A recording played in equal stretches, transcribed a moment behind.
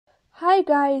Hi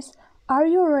guys, are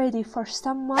you ready for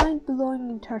some mind-blowing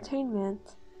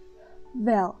entertainment?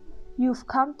 Well, you've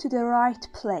come to the right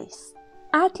place.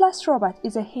 Atlas Robot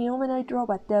is a humanoid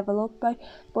robot developed by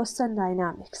Boston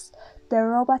Dynamics. The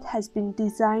robot has been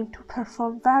designed to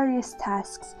perform various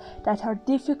tasks that are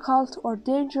difficult or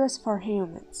dangerous for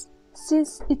humans.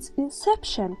 Since its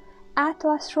inception,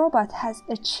 Atlas Robot has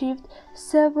achieved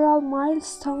several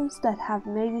milestones that have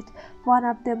made it one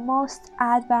of the most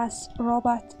advanced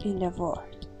robots in the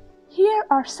world. Here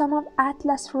are some of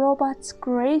Atlas Robot's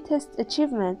greatest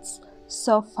achievements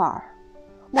so far.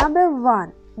 Number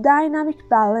 1. Dynamic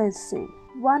balancing.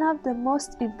 One of the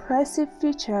most impressive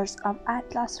features of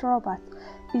Atlas Robot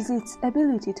is its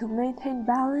ability to maintain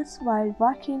balance while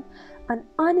walking on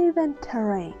uneven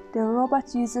terrain. The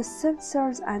robot uses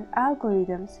sensors and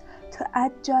algorithms to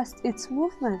adjust its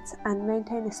movements and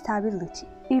maintain stability,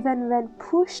 even when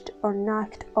pushed or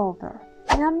knocked over.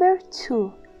 Number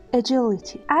 2.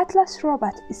 Agility. Atlas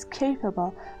Robot is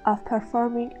capable of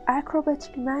performing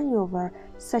acrobatic maneuvers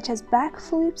such as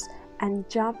backflips and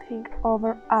jumping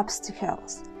over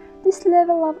obstacles. This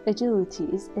level of agility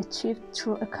is achieved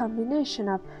through a combination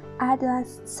of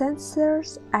advanced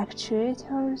sensors,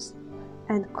 actuators,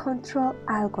 and control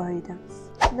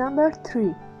algorithms. Number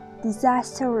 3.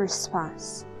 Disaster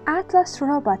response. Atlas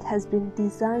Robot has been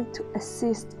designed to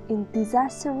assist in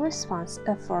disaster response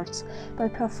efforts by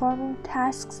performing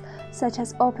tasks such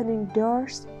as opening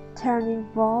doors, turning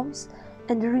valves,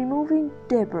 and removing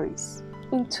debris.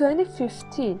 In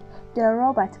 2015, the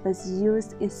robot was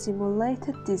used in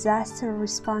simulated disaster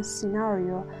response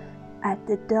scenario at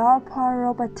the DARPA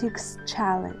Robotics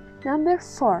Challenge. Number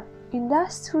 4.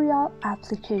 Industrial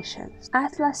applications.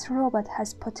 Atlas Robot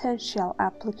has potential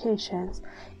applications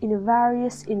in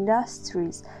various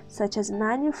industries such as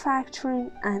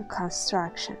manufacturing and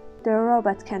construction. The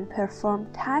robot can perform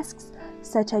tasks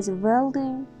such as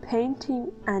welding,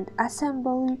 painting, and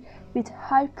assembly with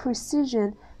high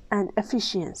precision and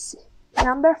efficiency.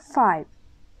 Number 5.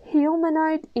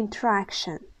 Humanoid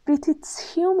Interaction. With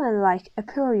its human-like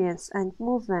appearance and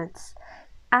movements,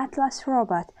 Atlas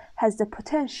Robot has the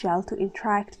potential to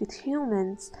interact with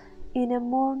humans in a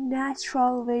more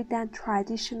natural way than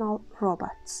traditional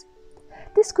robots.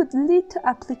 This could lead to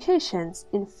applications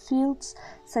in fields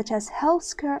such as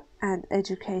healthcare and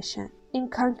education. In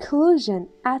conclusion,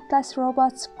 Atlas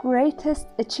Robot's greatest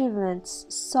achievements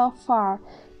so far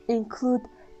include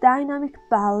dynamic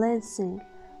balancing,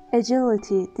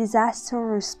 agility, disaster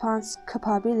response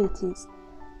capabilities,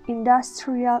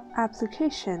 industrial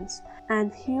applications,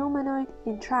 and humanoid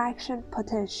interaction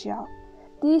potential.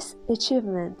 These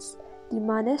achievements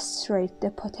demonstrate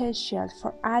the potential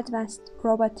for advanced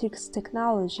robotics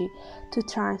technology to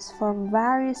transform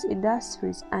various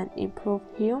industries and improve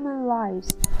human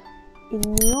lives in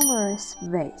numerous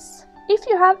ways. If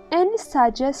you have any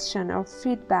suggestion or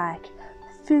feedback,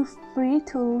 feel free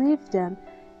to leave them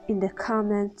in the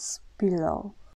comments below.